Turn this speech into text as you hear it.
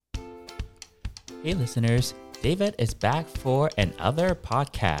Hey listeners, David is back for another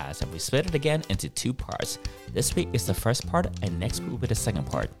podcast, and we split it again into two parts. This week is the first part, and next week will be the second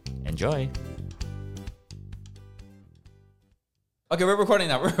part. Enjoy! Okay, we're recording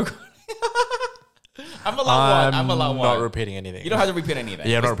now. We're recording. I'm allowed one. Not repeating anything. You don't have to repeat anything.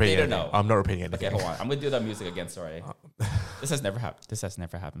 Yeah, I'm not repeating anything. anything. I'm not repeating anything. Okay, hold on. I'm going to do the music again, sorry. This has never happened. This has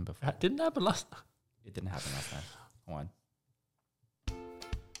never happened before. That didn't happen last time. It didn't happen last time. Hold on.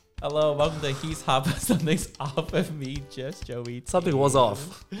 Hello, welcome to He's Hot, but something's off with me, just Joey. Something was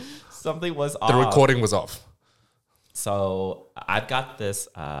off. Something was off. The recording was off. So I've got this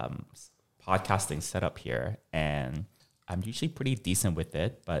podcasting set up here, and I'm usually pretty decent with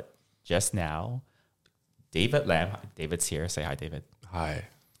it, but just now, David Lam, David's here. Say hi, David. Hi.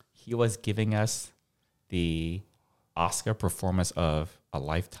 He was giving us the Oscar performance of a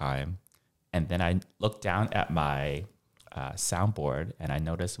lifetime, and then I looked down at my soundboard, and I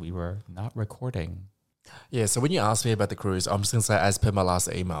noticed we were not recording. Yeah, so when you asked me about the cruise, I'm just going to say as per my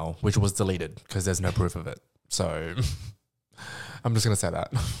last email, which was deleted because there's no proof of it. So I'm just going to say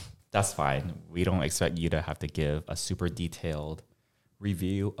that. That's fine. We don't expect you to have to give a super detailed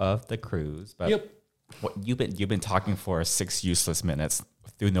review of the cruise, but Yep. What you've been talking for 6 useless minutes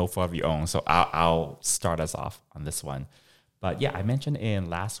through no fault of your own. So I'll start us off on this one. But yeah, I mentioned in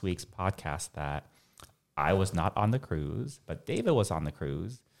last week's podcast that I was not on the cruise, but David was on the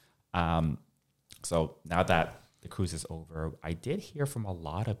cruise. So now that the cruise is over, I did hear from a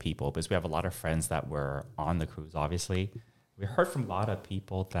lot of people because we have a lot of friends that were on the cruise, obviously. We heard from a lot of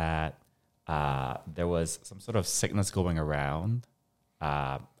people that there was some sort of sickness going around.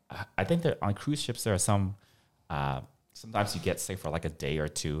 I think that on cruise ships, there are some, sometimes you get sick for like a day or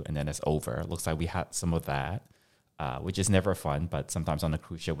two and then it's over. It looks like we had some of that, which is never fun. But sometimes on a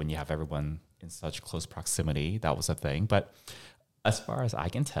cruise ship, when you have everyone in such close proximity, that was a thing. But as far as I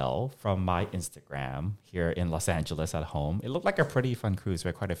can tell from my Instagram here in Los Angeles at home, it looked like a pretty fun cruise. We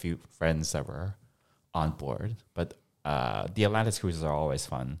had quite a few friends that were on board. But the Atlantis cruises are always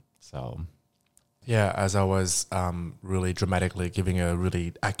fun. So Yeah, as I was really dramatically giving a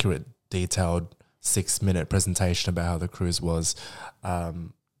really accurate, detailed 6-minute presentation about how the cruise was,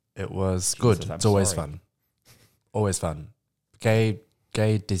 it was good. It's always fun. Always fun. Gay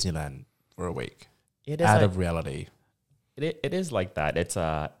Disneyland for a week. it is Out like, of reality. it is like that. It's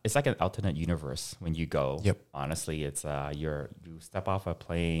like an alternate universe when you go. Yep. Honestly, it's you step off a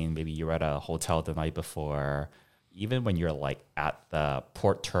plane, maybe you're at a hotel the night before. Even when you're like at the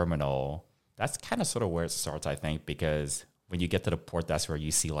port terminal, that's kind of sort of where it starts, I think, because when you get to the port, that's where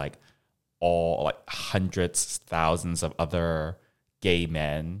you see like all like hundreds, thousands of other gay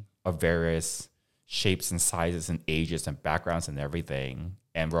men of various shapes and sizes and ages and backgrounds and everything.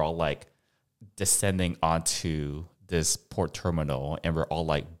 And we're all like descending onto this port terminal and we're all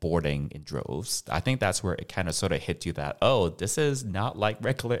like boarding in droves. I think that's where it kind of sort of hit you that, oh, this is not like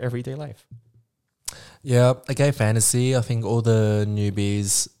regular everyday life. Yeah, a gay fantasy. I think all the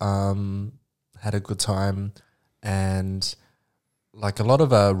newbies had a good time, and like a lot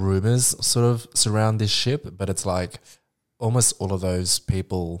of rumors sort of surround this ship, but it's like almost all of those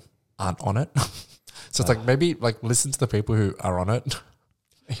people aren't on it. So it's like maybe like listen to the people who are on it.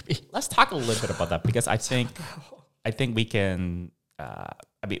 Maybe. Let's talk a little bit about that because I think we can.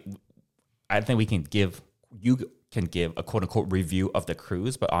 I think we can give a quote unquote review of the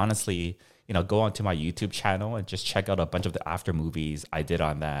cruise, but honestly, go onto my YouTube channel and just check out a bunch of the after movies I did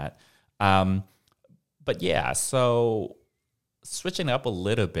on that. But yeah, so switching up a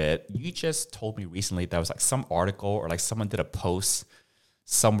little bit, you just told me recently there was like some article or like someone did a post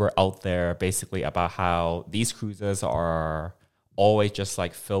somewhere out there basically about how these cruises are always just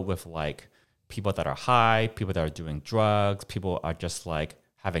like filled with like people that are high, people that are doing drugs, people are just like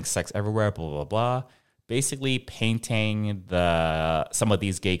having sex everywhere, blah, blah, blah. Basically painting some of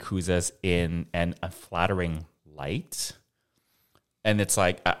these gay cruises in an unflattering light. And it's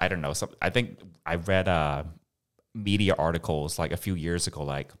like, I don't know. I think I read media articles like a few years ago,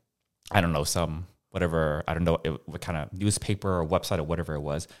 like, I don't know, what kind of newspaper or website or whatever it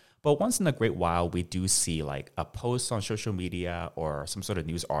was. But once in a great while, we do see like a post on social media or some sort of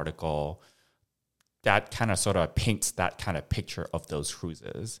news article that kind of sort of paints that kind of picture of those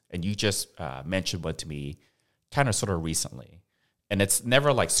cruises. And you just mentioned one to me kind of sort of recently. And it's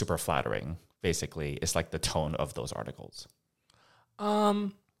never like super flattering, basically. It's like the tone of those articles.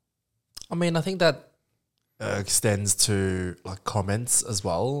 I mean, I think that extends to like comments as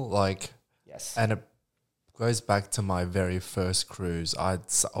well. Like, Yes. and it goes back to my very first cruise. I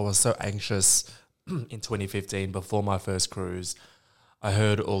was so anxious in 2015 before my first cruise. I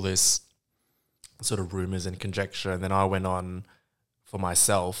heard all this sort of rumors and conjecture, and then I went on for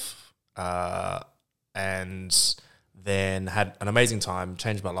myself and then had an amazing time,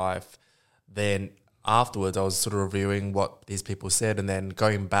 changed my life. Then afterwards, I was sort of reviewing what these people said, and then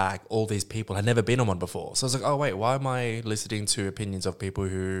going back, all these people had never been on one before. So I was like, oh wait, why am I listening to opinions of people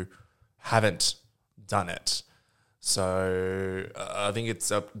who haven't done it? So I think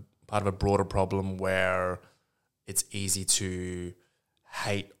it's a part of a broader problem where it's easy to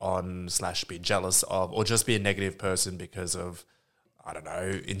hate on / be jealous of, or just be a negative person because of, I don't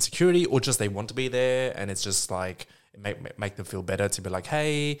know, insecurity, or just they want to be there, and it's just like it make them feel better to be like,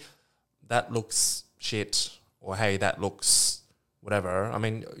 hey, that looks shit, or hey, that looks whatever. I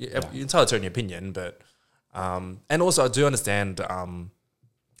mean, you're entitled to your opinion, but and also I do understand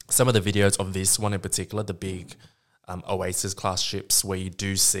some of the videos of this one in particular, the big Oasis class ships, where you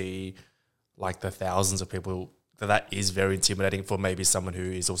do see like the thousands of people. That is very intimidating for maybe someone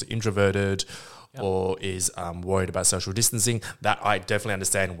who is also introverted or is worried about social distancing. That I definitely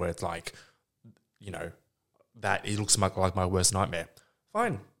understand, where it's like, you know, that it looks like my worst nightmare.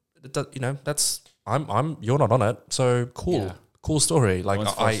 Fine, that's you're not on it, so cool. Yeah. Cool story. Like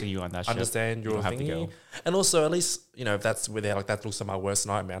I you on that understand your thingy, and also at least if that's where they're like that looks like my worst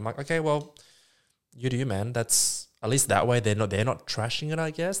nightmare. I'm like, okay, well, you do, man. That's at least that way they're not trashing it.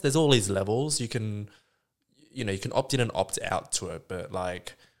 I guess there's all these levels you can opt in and opt out to it, but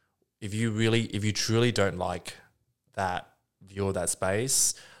like if you truly don't like that view or that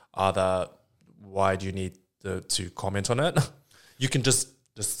space, either why do you need to comment on it? You can just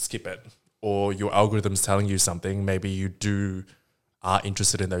skip it. Or your algorithm's telling you something, maybe you are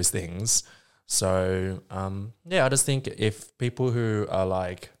interested in those things. So, I just think if people who are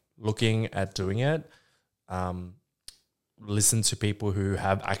like looking at doing it, listen to people who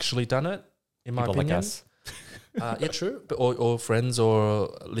have actually done it, in my opinion. Like us. Yeah, true. But, or friends,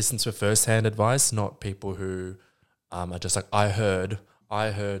 or listen to first-hand advice, not people who are just like, I heard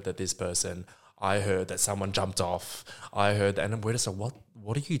that this person, I heard that someone jumped off, I heard that, and we're just like,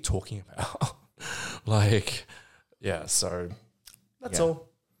 what are you talking about? Like, yeah, so that's all.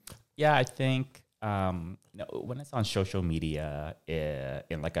 Yeah, I think when it's on social media,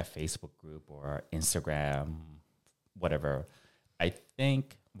 in like a Facebook group or Instagram, whatever, I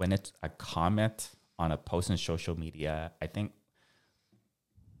think when it's a comment on a post in social media, I think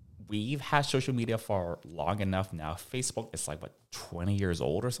we've had social media for long enough now. Facebook is like, 20 years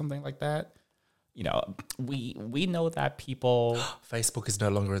old or something like that. We know that people... Facebook is no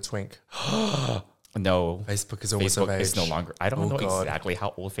longer a twink. No. Facebook is always of age. Is no longer... I don't know exactly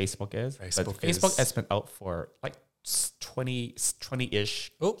how old Facebook is. Facebook has been out for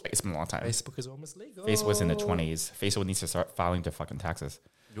 20-ish. Oh, it's been a long time. Facebook is almost legal. Facebook is in the 20s. Facebook needs to start filing their fucking taxes.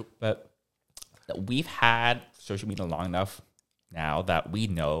 Yep. But we've had social media long enough now that we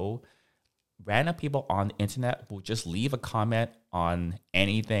know random people on the internet will just leave a comment on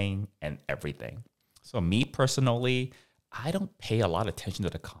anything and everything. So me personally, I don't pay a lot of attention to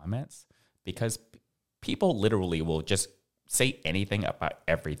the comments because people literally will just say anything about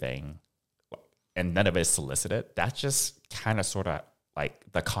everything and none of it is solicited. That's just kind of sort of like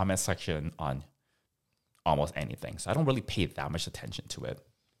the comment section on almost anything. So I don't really pay that much attention to it.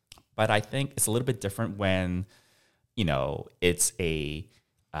 But I think it's a little bit different when, it's a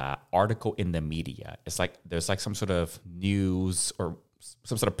article in the media. It's like there's like some sort of news or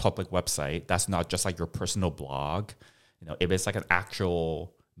some sort of public website that's not just like your personal blog. If it's like an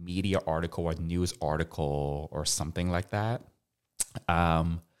actual media article or news article or something like that,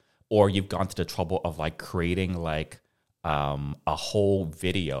 or you've gone to the trouble of like creating like a whole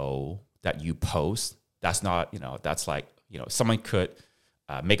video that you post. That's not, that's like, someone could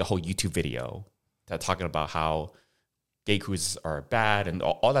make a whole YouTube video that's talking about how gay cruises are bad and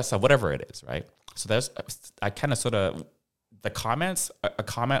all that stuff, whatever it is, right? So I kind of sort of, the comments, a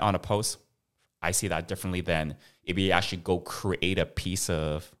comment on a post, I see that differently than if you actually go create a piece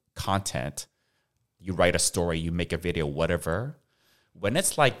of content, you write a story, you make a video, whatever. When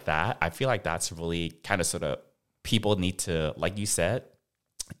it's like that, I feel like that's really kind of sort of, people need to, like you said,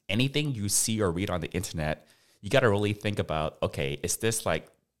 anything you see or read on the internet, you got to really think about, okay, is this like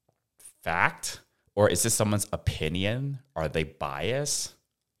fact? Or is this someone's opinion? Are they biased?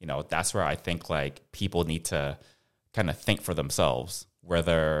 That's where I think like people need to kind of think for themselves,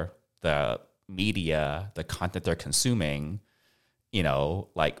 whether the media, the content they're consuming,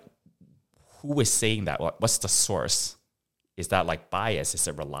 like who is saying that? What's the source? Is that like bias? Is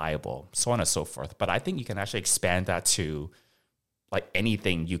it reliable? So on and so forth. But I think you can actually expand that to like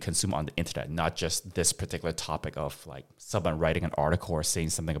anything you consume on the internet, not just this particular topic of like someone writing an article or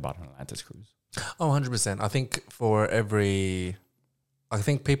saying something about an Atlantis cruise. Oh, 100%. I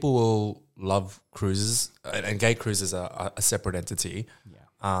think people will love cruises, and gay cruises are a separate entity.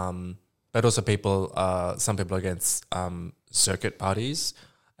 Yeah. but also people, some people are against circuit parties,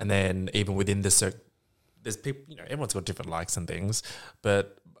 and then even within the circuit, there's people. You know, everyone's got different likes and things,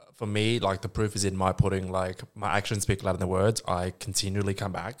 but for me, like the proof is in my pudding. Like my actions speak louder than the words. I continually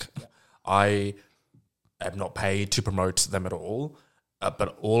come back. Yeah. I am not paid to promote them at all,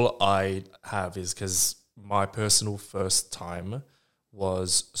 but all I have is because my personal first time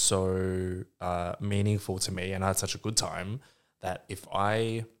was so meaningful to me, and I had such a good time that if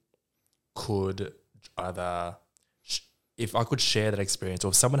I could if I could share that experience, or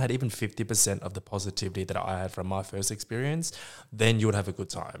if someone had even 50% of the positivity that I had from my first experience, then you would have a good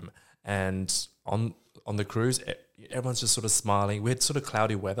time. And on the cruise, everyone's just sort of smiling. We had sort of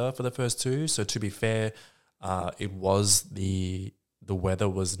cloudy weather for the first two, so to be fair, it was the weather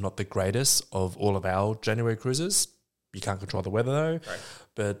was not the greatest of all of our January cruises. You can't control the weather though. Right.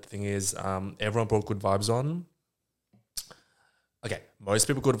 But the thing is, everyone brought good vibes on. Okay, most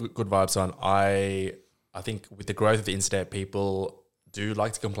people good vibes on. I think with the growth of the internet, people do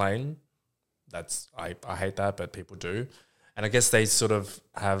like to complain. I hate that, but people do. And I guess they sort of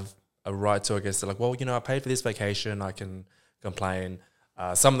have a right to, I guess, they're like, well, you know, I paid for this vacation, I can complain.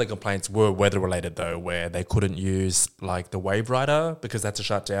 Some of the complaints were weather related though, where they couldn't use like the wave rider because they had to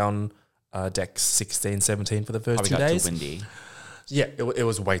shut down decks 16, 17 for the first 2 days. Too windy. Yeah, it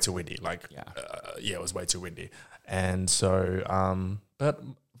was way too windy. It was way too windy. And so, but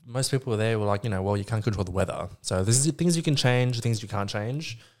most people there were like, you know, well, you can't control the weather. So there's things you can change, things you can't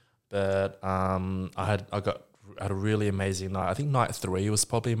change. But I had a really amazing night. I think night 3 was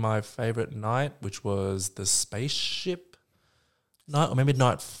probably my favorite night, which was the spaceship night, or maybe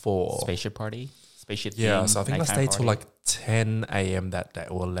night 4. Spaceship party? Spaceship yeah, so I think I stayed till like 10 a.m. that day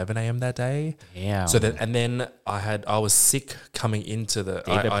or 11 a.m. that day. Yeah. So then I was sick coming into the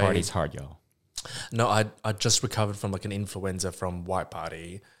David party's hard, yo. No, I just recovered from like an influenza from White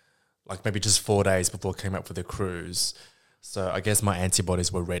Party, like maybe just 4 days before I came up for the cruise. So I guess my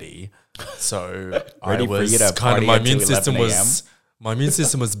antibodies were ready. So ready I was for you to kind of my immune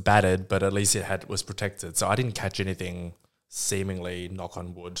system was battered, but at least it was protected. So I didn't catch anything. Seemingly, knock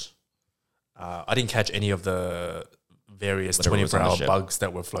on wood, I didn't catch any of the various 24-hour bugs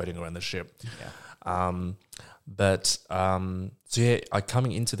that were floating around the ship. Yeah. So yeah,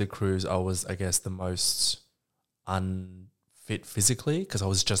 coming into the cruise, I was, I guess, the most unfit physically because I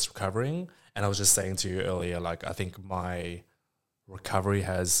was just recovering. And I was just saying to you earlier, like, I think my recovery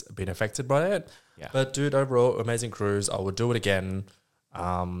has been affected by it. Yeah. But dude, overall, amazing cruise. I would do it again.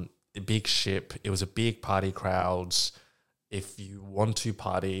 A big ship. It was a big party crowd. If you want to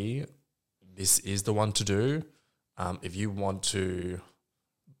party, this is the one to do. If you want to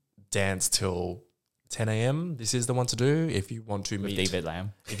dance till 10 a.m., this is the one to do. If you want to meet David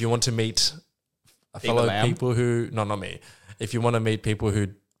Lamb, if you want to meet fellow people who, no, not me. If you want to meet people who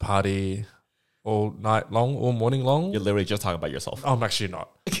party all night long, all morning long, you're literally just talking about yourself. I'm actually not.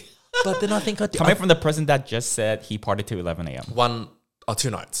 But then I think coming from the person that just said he partied till 11 a.m. 2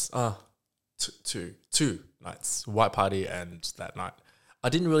 nights. Two nights. White Party and that night. I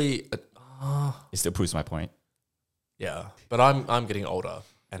didn't really. It still proves my point. Yeah, but I'm getting older,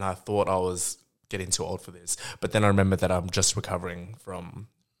 and I thought I was getting too old for this. But then I remembered that I'm just recovering from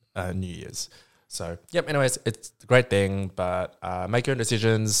New Year's. So, yep, anyways, it's a great thing, but make your own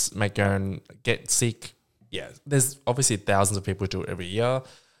decisions, get sick. Yeah, there's obviously thousands of people who do it every year,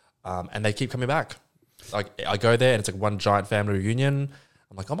 and they keep coming back. Like, I go there, and it's like one giant family reunion.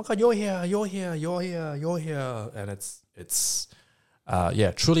 I'm like, oh my God, you're here. And it's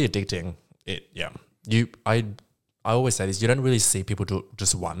truly addicting. I always say this, you don't really see people do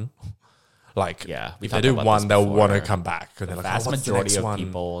just one. Like, if they do one, they'll want to come back. The vast majority of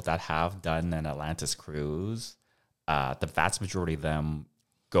people that have done an Atlantis cruise, the vast majority of them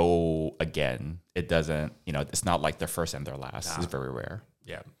go again. It doesn't, it's not like their first and their last. It's very rare.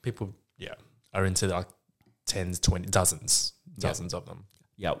 Yeah. People, are into like tens, 20, dozens of them.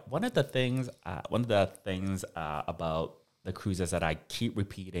 Yeah. One of the things about the cruises that I keep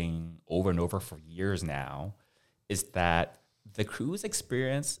repeating over and over for years now is that the cruise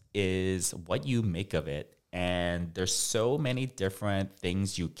experience is what you make of it. And there's so many different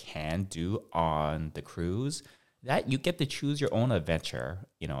things you can do on the cruise that you get to choose your own adventure.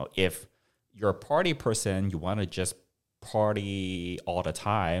 If you're a party person, you want to just party all the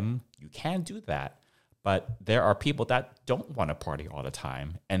time, you can do that. But there are people that don't want to party all the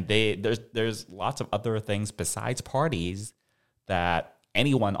time. And there's lots of other things besides parties that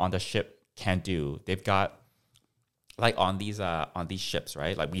anyone on the ship can do. They've got, like on these ships,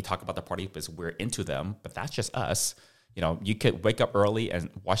 right? Like we talk about the party because we're into them, but that's just us. You could wake up early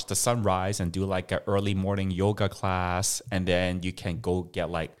and watch the sunrise and do like an early morning yoga class. And then you can go get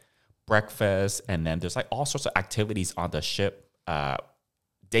like breakfast, and then there's like all sorts of activities on the ship,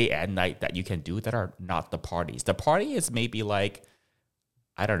 day and night that you can do that are not the parties. The party is maybe like,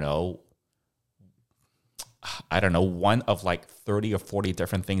 I don't know, one of like 30 or 40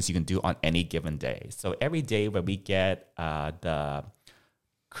 different things you can do on any given day. So every day when we get the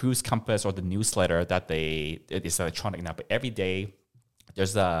cruise compass or the newsletter that it's electronic now, but every day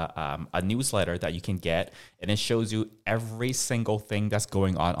there's a newsletter that you can get, and it shows you every single thing that's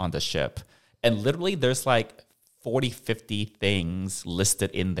going on the ship. And literally there's like 40, 50 things listed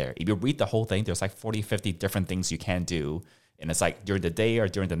in there. If you read the whole thing, there's like 40, 50 different things you can do. And it's like during the day or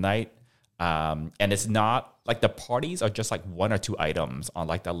during the night. And it's not like the parties are just like one or two items on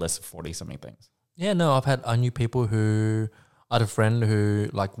like that list of 40 something things. Yeah, no, I knew people who, I had a friend who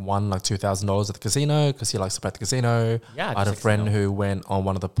like won like $2,000 at the casino because he likes to play at the casino. Yeah, I had a friend who went on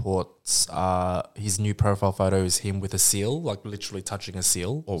one of the ports. His new profile photo is him with a seal, like literally touching a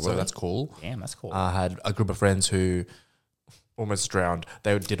seal. Oh, really? So that's cool. Damn, that's cool. I had a group of friends who almost drowned.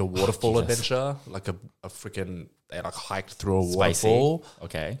 They did a waterfall adventure, like a freaking, they like hiked through a waterfall.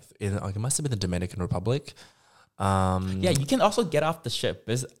 Okay. In like, it must have been the Dominican Republic. Yeah, you can also get off the ship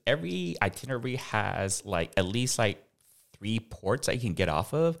because every itinerary has like at least like 3 ports that you can get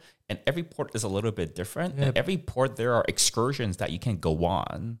off of, and every port is a little bit different. Yeah. And every port there are excursions that you can go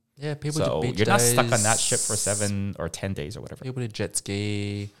on. Yeah, people so do beach you're not days. stuck on that ship for 7 or 10 days or whatever. People do jet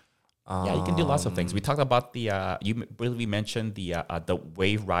ski. Yeah, you can do lots of things. We talked about we mentioned the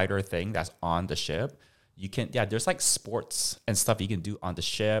wave rider thing that's on the ship. You can, there's like sports and stuff you can do on the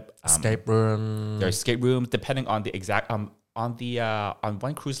ship. Escape room. There's escape rooms depending on the exact on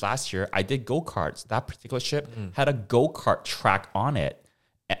one cruise last year. I did go-karts. That particular ship had a go-kart track on it,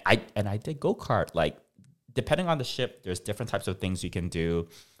 and I did go-kart. Like depending on the ship, there's different types of things you can do.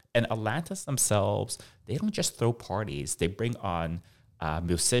 And Atlantis themselves, they don't just throw parties. They bring on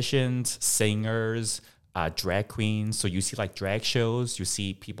musicians, singers, drag queens. So you see like drag shows, you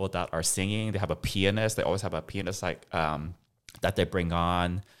see people that are singing. They have a pianist. They always have a pianist like that they bring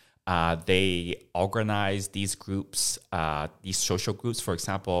on. They organize these groups, these social groups. For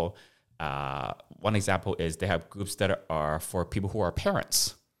example, one example is they have groups that are for people who are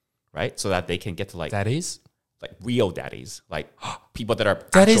parents, right? So that they can get to like daddies, like real daddies, like people that are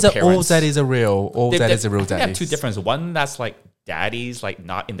daddies. Actual parents. All daddies are real. All daddies are real daddies. They have two different. One that's like daddies, like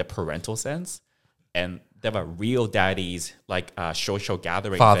not in the parental sense, and they have a real daddies, like a social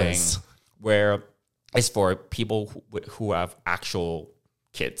gathering fathers thing, where it's for people who have actual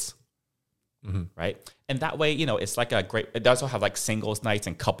kids, right? And that way, it's like a great. It does also have like singles nights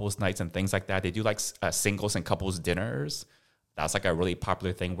and couples nights and things like that. They do like singles and couples dinners. That's like a really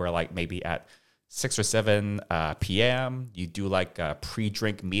popular thing where like maybe at 6 or 7 p.m. you do like a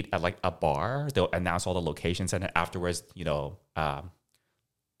pre-drink meet at like a bar. They'll announce all the locations, and then afterwards,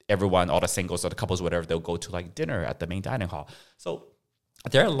 everyone, all the singles or the couples, whatever, they'll go to like dinner at the main dining hall. So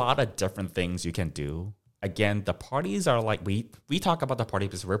there are a lot of different things you can do. Again, the parties are like, we talk about the party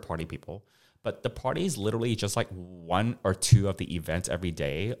because we're party people, but the party is literally just like 1 or 2 of the events every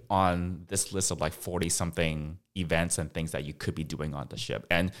day on this list of like 40 something events and things that you could be doing on the ship.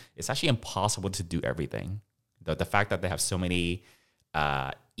 And it's actually impossible to do everything. The fact that they have so many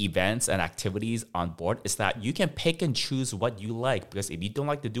events and activities on board is that you can pick and choose what you like, because if you don't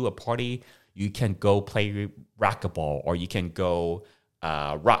like to do a party, you can go play racquetball, or you can go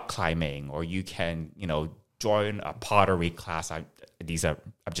rock climbing, or you can, join a pottery class. I'm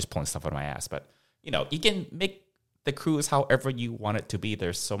just pulling stuff out of my ass, but you can make the cruise however you want it to be.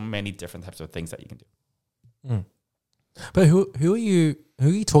 There's so many different types of things that you can do. But who are you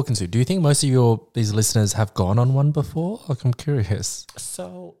talking to? Do you think most of these listeners have gone on one before? Like, I'm curious.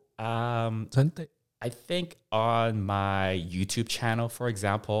 So Don't they? I think on my YouTube channel, for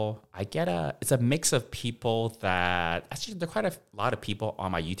example, it's a mix of people that, actually there are quite a lot of people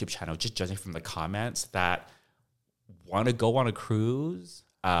on my YouTube channel, just judging from the comments, that want to go on a cruise,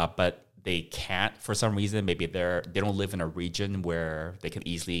 but they can't for some reason. Maybe they don't live in a region where they can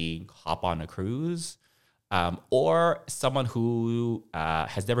easily hop on a cruise. Or someone who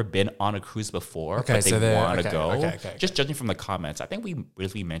has never been on a cruise before, but they want to go. Okay. Just judging from the comments, I think we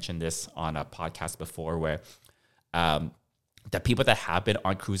briefly mentioned this on a podcast before, where the people that have been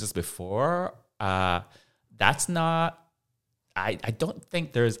on cruises before, that's not. I don't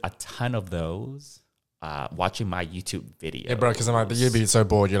think there's a ton of those. Watching my YouTube video. Yeah, bro, because I'm like, you'd be so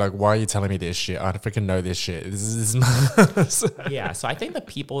bored. You're like, why are you telling me this shit? I freaking know this shit. This is Yeah, so I think the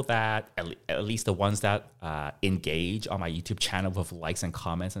people that, at least the ones that engage on my YouTube channel with likes and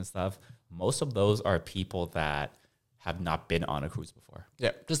comments and stuff, most of those are people that have not been on a cruise before.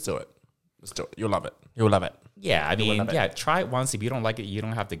 Yeah, just do it. Just do it. You'll love it. You'll love it. Yeah, I You mean, wouldn't have yeah, try it once. If you don't like it, you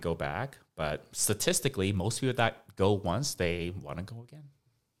don't have to go back. But statistically, most people that go once, they want to go again.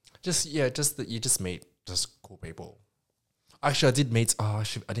 just that you just meet just cool people. Actually, I did meet. I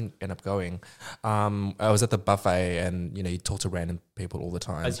didn't end up going. I was at the buffet, and you talk to random people all the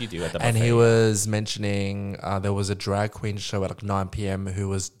time, As you do at the buffet. and he was mentioning there was a drag queen show at like 9 p.m. who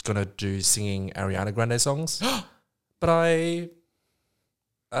was gonna do singing Ariana Grande songs, but I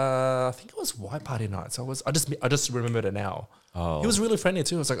think it was White Party Night. So I just remembered it now. Oh, He was really friendly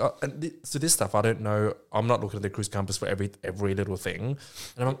too. I was like, so this stuff I don't know. I'm not looking at the cruise compass for every little thing,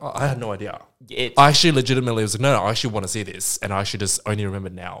 and I'm like, I had no idea. I actually legitimately was like, no, I actually want to see this, and I actually just only remember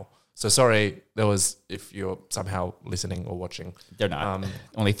now. So sorry, if you're somehow listening or watching. They're not.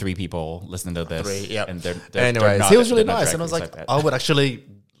 Only 3 people listening to this. 3, yep. And they're Anyways, not, he was really they're not nice, and I was drag like, queens I would actually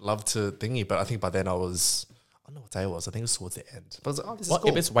love to thingy, but I think by then I don't know what day it was. I think it was towards the end. But I was like, this is cool.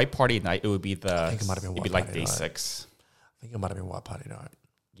 If it's White Party Night, it would be I think it might have been it'd be White like Party day Night. 6. I think it might have been White Party Night.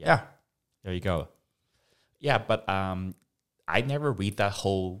 Yeah. There you go. Yeah, but I never read that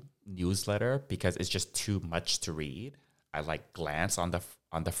whole newsletter because it's just too much to read. I like glance on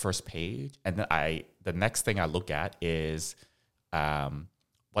the first page, and then the next thing I look at is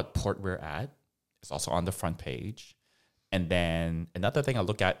what port we're at. It's also on the front page. And then another thing I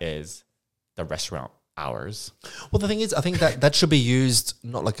look at is the restaurant hours. Well, the thing is, I think that should be used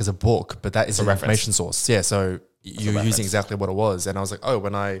not like as a book, but that is an information source. Yeah, so you're using exactly what it was. And I was like, oh,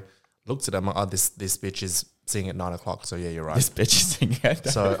 when I looked at it, I'm like, oh, this bitch is singing at 9 o'clock. So yeah, you're right. This bitch is singing at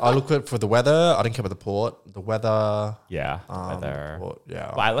So I look for the weather. I didn't care about the port. The weather. Yeah. The port,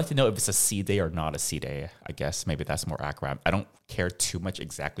 yeah. But I'd like to know if it's a sea day or not a sea day. I guess maybe that's more accurate. I don't care too much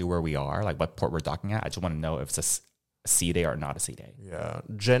exactly where we are, like what port we're docking at. I just want to know if it's a sea day or not a sea day. Yeah.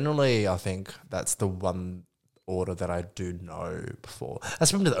 Generally, I think that's the one order that I do know before.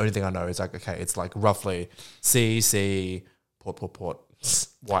 That's probably the only thing I know is like, okay, it's like roughly C, port,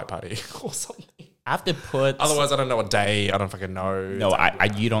 White Party or something. I have to put. Otherwise, I don't know what day. I don't fucking know. No,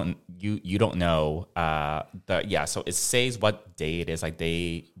 you don't know. So it says what day it is, like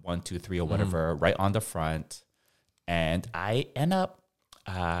day 1, 2, 3 or whatever, right on the front, and I end up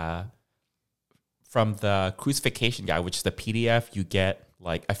from the cruise vacation guide, which is the PDF you get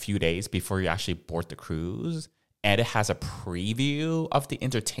like a few days before you actually board the cruise, and it has a preview of the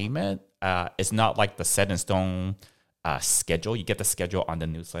entertainment. It's not like the set in stone schedule. You get the schedule on the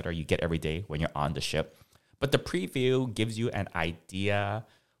newsletter you get every day when you're on the ship, but the preview gives you an idea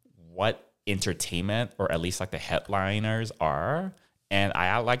what entertainment, or at least like the headliners are. And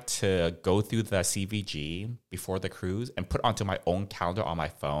I like to go through the CVG before the cruise and put onto my own calendar on my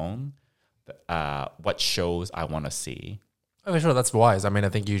phone what shows I want to see. Oh, sure, that's wise. I mean, I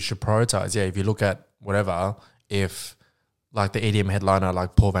think you should prioritize. Yeah, if you look at whatever, if like the EDM headliner,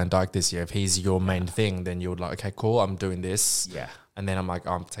 like Paul Van Dyke this year, if he's your main thing, then you would like, okay, cool, I'm doing this. Yeah. And then I'm like,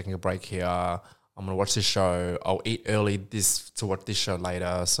 I'm taking a break here. I'm going to watch this show. I'll eat early to watch this show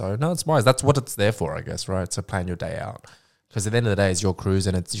later. So no, it's wise. That's what it's there for, I guess, right? To plan your day out. Because at the end of the day, it's your cruise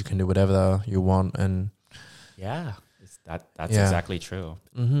and you can do whatever you want. And yeah, that's exactly true.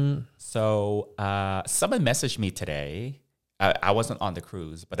 Mm-hmm. So someone messaged me today. I wasn't on the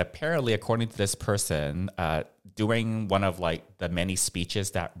cruise, but apparently, according to this person, during one of like the many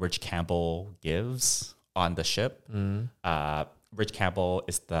speeches that Rich Campbell gives on the ship, Rich Campbell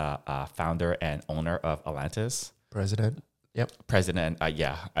is the founder and owner of Atlantis. President. Yep. President. I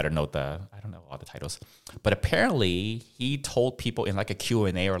don't know all the titles, but apparently he told people in like a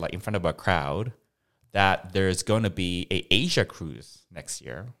Q&A or like in front of a crowd that there's going to be a Asia cruise next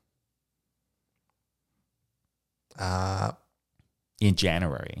year. In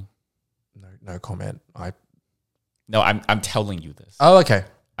January. No comment. I'm telling you this. Oh, okay.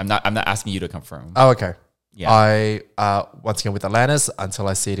 I'm not asking you to confirm. Oh, okay. Yeah. I once again with Atlantis until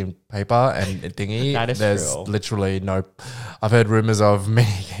I see it in paper and thingy. That is there's true. literally no. I've heard rumors of many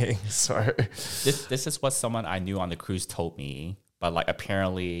things. So this is what someone I knew on the cruise told me, but like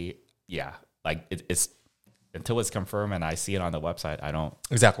apparently, yeah, like it's until it's confirmed and I see it on the website, I don't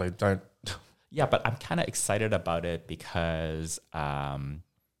exactly don't. Yeah, but I'm kind of excited about it because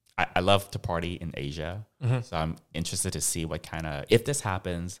I love to party in Asia. Mm-hmm. So I'm interested to see if this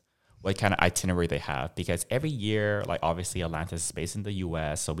happens, what kind of itinerary they have. Because every year, like obviously Atlantis is based in the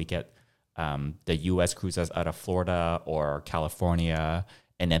U.S., so we get the U.S. cruises out of Florida or California.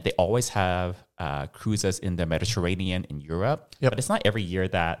 And then they always have cruises in the Mediterranean in Europe. Yep. But it's not every year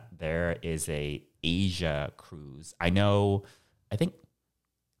that there is a Asia cruise. I think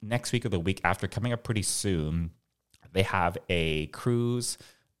next week or the week after, coming up pretty soon, they have a cruise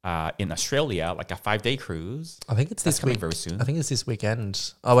in Australia, like a 5-day cruise. I think it's That's this coming week. very soon. I think it's this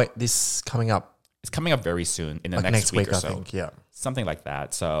weekend. Oh wait, this coming up. it's coming up very soon in the Like next week or I so. think. Yeah. Something like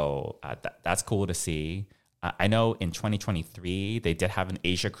that. So that's cool to see. I know in 2023 they did have an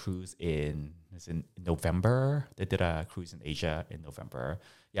Asia cruise in November. They did a cruise in Asia in November.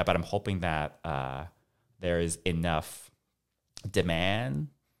 Yeah, but I'm hoping that there is enough demand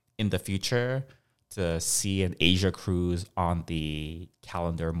in the future to see an Asia cruise on the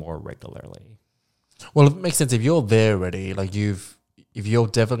calendar more regularly. Well, it makes sense if you're there already. Like if you're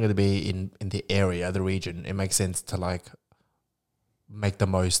definitely going to be in the area, the region, it makes sense to like make the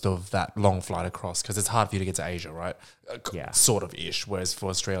most of that long flight across because it's hard for you to get to Asia, right? Yeah. Sort of ish. Whereas for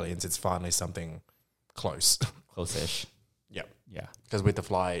Australians, it's finally something close. Close-ish. Yeah. Yeah. Because we have to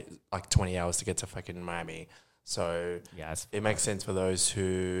fly like 20 hours to get to fucking Miami. So Yeah, it makes sense for those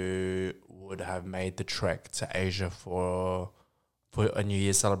who would have made the trek to Asia for a New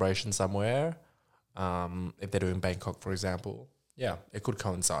Year's celebration somewhere. If they're doing Bangkok, for example. Yeah, it could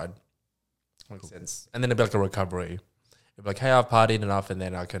coincide. Makes sense. And then it'd be like a recovery. It'd be like, hey, I've partied enough and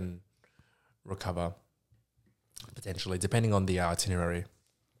then I can recover potentially, depending on the itinerary.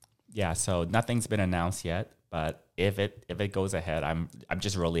 Yeah, so nothing's been announced yet, but if it goes ahead, I'm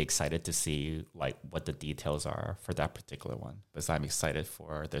just really excited to see like what the details are for that particular one. Because I'm excited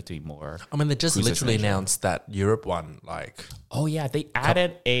for there to be more. I mean, they just cruises in literally Asia. announced that Europe one, like Oh yeah, they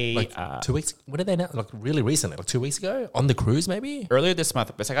added a 2 weeks. What did they announce? Like really recently, like 2 weeks ago on the cruise, maybe. earlier this month.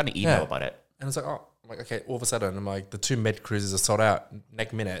 Because I got an email Yeah. about it. And it's like, oh, I'm like, okay, all of a sudden, I'm like, the 2 Med cruises are sold out.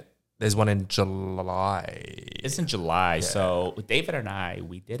 Next minute, there's one in July. It's in July. So David and I,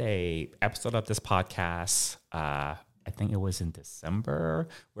 we did a episode of this podcast. I think it was in December,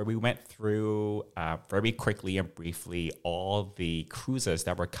 where we went through very quickly and briefly all the cruises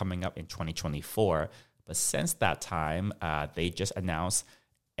that were coming up in 2024. But since that time, they just announced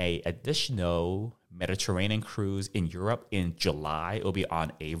a additional Mediterranean cruise in Europe in July. It'll be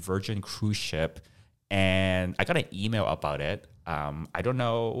on a Virgin cruise ship, and I got an email about it. I don't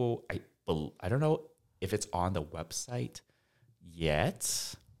know. I don't know if it's on the website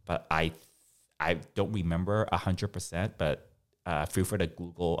yet, but I don't remember 100%. But feel free to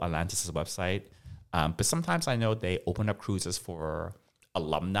Google Atlantis' website. But sometimes I know they open up cruises for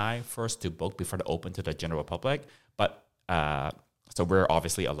alumni first to book before they open to the general public. But so we're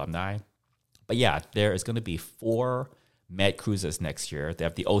obviously alumni. But yeah, there is going to be 4 Med cruises next year. They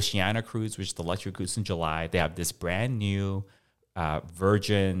have the Oceania cruise, which is the luxury cruise in July. They have this brand new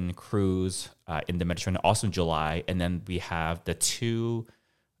Virgin cruise in the Mediterranean, also in July. And then we have the 2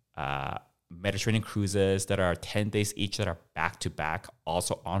 Mediterranean cruises that are 10 days each that are back-to-back,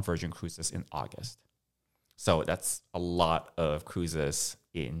 also on Virgin cruises in August. So that's a lot of cruises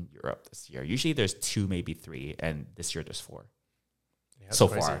in Europe this year. Usually there's 2, maybe 3, and this year there's 4. Yeah, so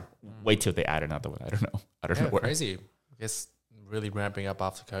crazy. far. Wait till they add another one. I don't know. I don't know where. Crazy. I guess really ramping up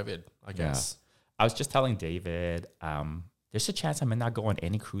after COVID, I guess. I was just telling David, there's a chance I may not go on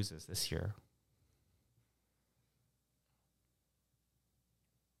any cruises this year.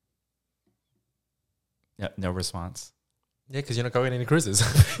 No response. Yeah, because you're not going any cruises.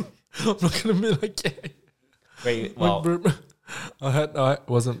 I'm not going to be like, yeah. Wait, well, I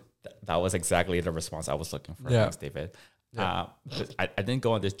wasn't. that was exactly the response I was looking for. Yeah. Thanks, David. Yeah. I didn't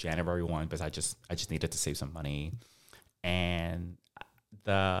go on this January one because I just needed to save some money, and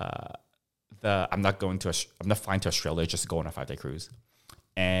I'm not flying to Australia just to go on a 5-day cruise.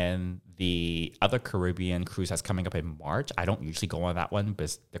 And the other Caribbean cruise that's coming up in March, I don't usually go on that one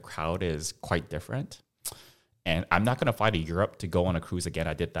because the crowd is quite different. And I'm not going to fly to Europe to go on a cruise again.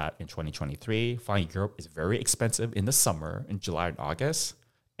 I did that in 2023. Flying Europe is very expensive in the summer, in July and August.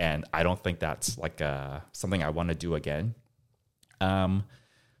 And I don't think that's like something I want to do again.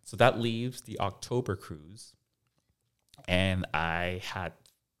 So that leaves the October cruise. And I had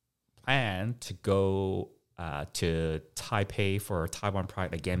planned to go to Taipei for Taiwan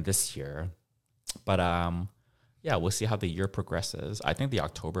Pride again this year. But yeah, we'll see how the year progresses. I think the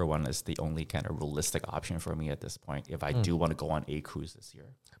October one is the only kind of realistic option for me at this point if I do want to go on a cruise this year.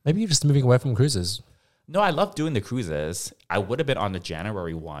 Maybe you're just moving away from cruises. No, I love doing the cruises. I would have been on the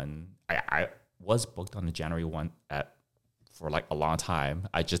January one. I was booked on the January one for like a long time.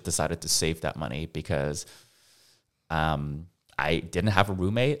 I just decided to save that money because I didn't have a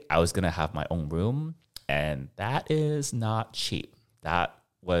roommate. I was going to have my own room, and that is not cheap. That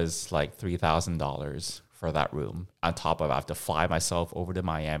was like $3,000 for that room. On top of I have to fly myself over to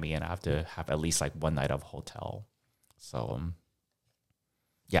Miami, and I have to have at least like one night of hotel. So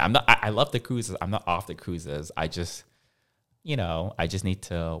yeah, I love the cruises. I'm not off the cruises. I just need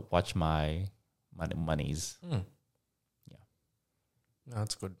to watch my monies. Yeah. No,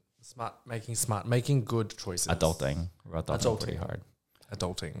 that's good. Making good choices. Adulting. We're adulting pretty hard.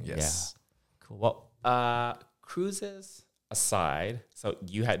 Adulting, yes. Yeah. Cool. Well, cruises aside, so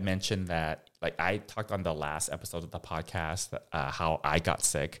you had mentioned that, like I talked on the last episode of the podcast, how I got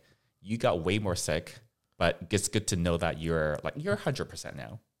sick. You got way more sick, but it's good to know that you're 100%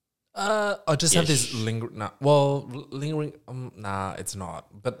 now. I just have this lingering. Lingering. Nah, it's not.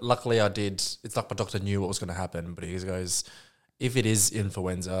 But luckily, I did. It's like my doctor knew what was going to happen. But he goes, if it is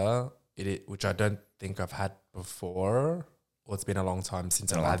influenza, which I don't think I've had before, or it's been a long time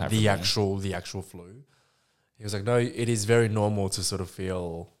since I've had the actual flu. He was like, no, it is very normal to sort of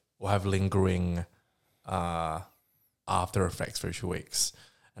feel or have lingering after effects for a few weeks.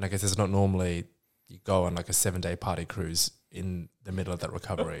 And I guess it's not normally you go on like a 7-day party cruise in the middle of that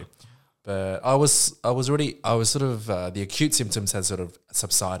recovery. But I was sort of, the acute symptoms had sort of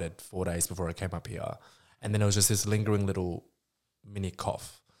subsided 4 days before I came up here. And then it was just this lingering little mini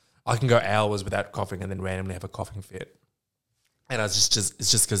cough. I can go hours without coughing and then randomly have a coughing fit. And it's just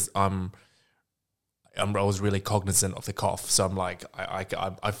because I was really cognizant of the cough. So I'm like,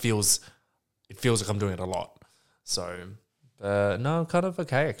 it feels like I'm doing it a lot. So, no, I'm kind of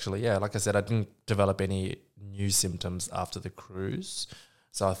okay, actually. Yeah, like I said, I didn't develop any new symptoms after the cruise.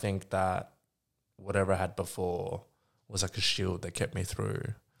 So I think that whatever I had before was like a shield that kept me through.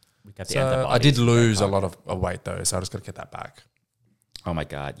 So I did lose a lot of weight though, so I just got to get that back. Oh my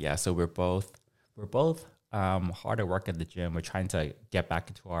God, yeah. So we're both hard at work at the gym. We're trying to get back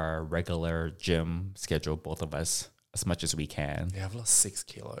into our regular gym schedule, both of us, as much as we can. Yeah, I've lost 6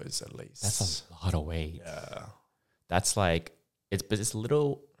 kilos at least. That's a lot of weight. Yeah, that's like it's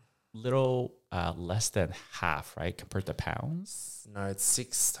little less than half, right, compared to pounds. No, it's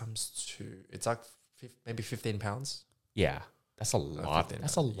 6 times 2. It's like maybe 15 pounds. Yeah, that's a lot.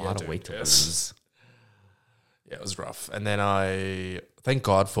 That's a lot of weight to lose. Yeah, it was rough. And then I thank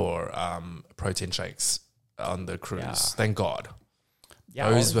God for protein shakes on the cruise. Yeah. Thank God. Yeah,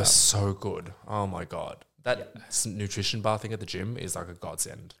 those were so good. Oh my God. That nutrition bar thing at the gym is like a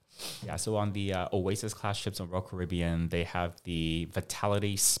godsend. Yeah, so on the Oasis class ships on Royal Caribbean, they have the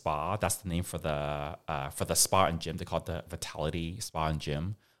Vitality Spa. That's the name for the spa and gym. They call it the Vitality Spa and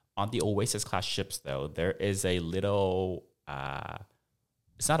Gym. On the Oasis class ships, though, there is a little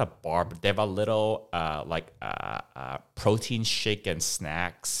it's not a bar, but they have a little protein shake and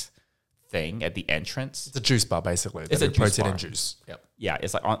snacks thing at the entrance. It's a juice bar, basically. It's a protein bar. And juice. Yep. Yeah,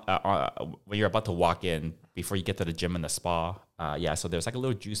 it's like on when you're about to walk in before you get to the gym and the spa. So there's like a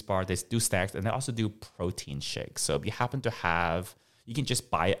little juice bar. They do snacks and they also do protein shakes. So if you happen to have, you can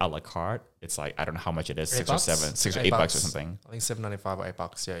just buy it a la carte. It's like, I don't know how much it is, $6 or $8 or something. I think $7.95 or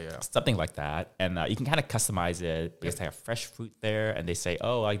 $8. Yeah. Something like that. And you can kind of customize it because they have fresh fruit there. And they say,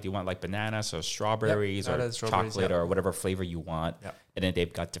 oh, like, do you want like bananas or strawberries or chocolate or whatever flavor you want. Yep. And then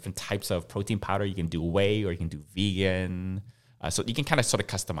they've got different types of protein powder. You can do whey or you can do vegan. So you can kind of sort of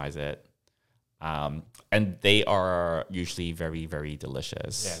customize it. And they are usually very, very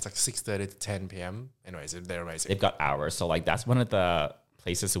delicious. Yeah, it's like 6:30 to 10 p.m. Anyways, they're amazing. They've got hours. So like that's one of the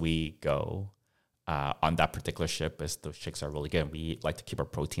places we go on that particular ship is those shakes are really good. We like to keep our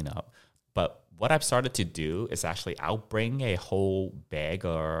protein up. But what I've started to do is actually I'll bring a whole bag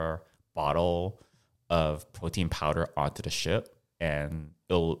or bottle of protein powder onto the ship and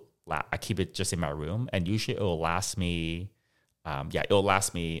I keep it just in my room and usually it'll last me it'll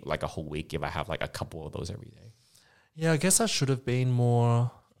last me like a whole week if I have like a couple of those every day. Yeah, I guess I should have been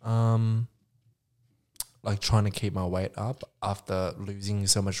more like trying to keep my weight up after losing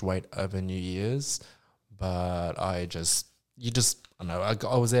so much weight over New Year's. But I don't know.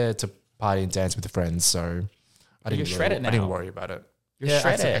 I was there to party and dance with the friends, so I didn't worry about it. You're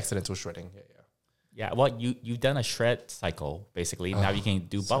shredded. Accidental shredding. Yeah, well, you've done a shred cycle basically. Now you can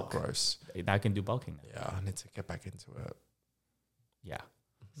do bulk. So gross. Now you can do bulking. Yeah, I need to get back into it. Yeah.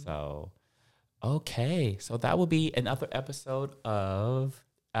 So, okay. So that will be another episode of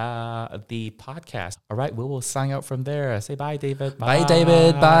the podcast. All right. We will sign out from there. Say bye, David. Bye,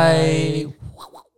 David. Bye.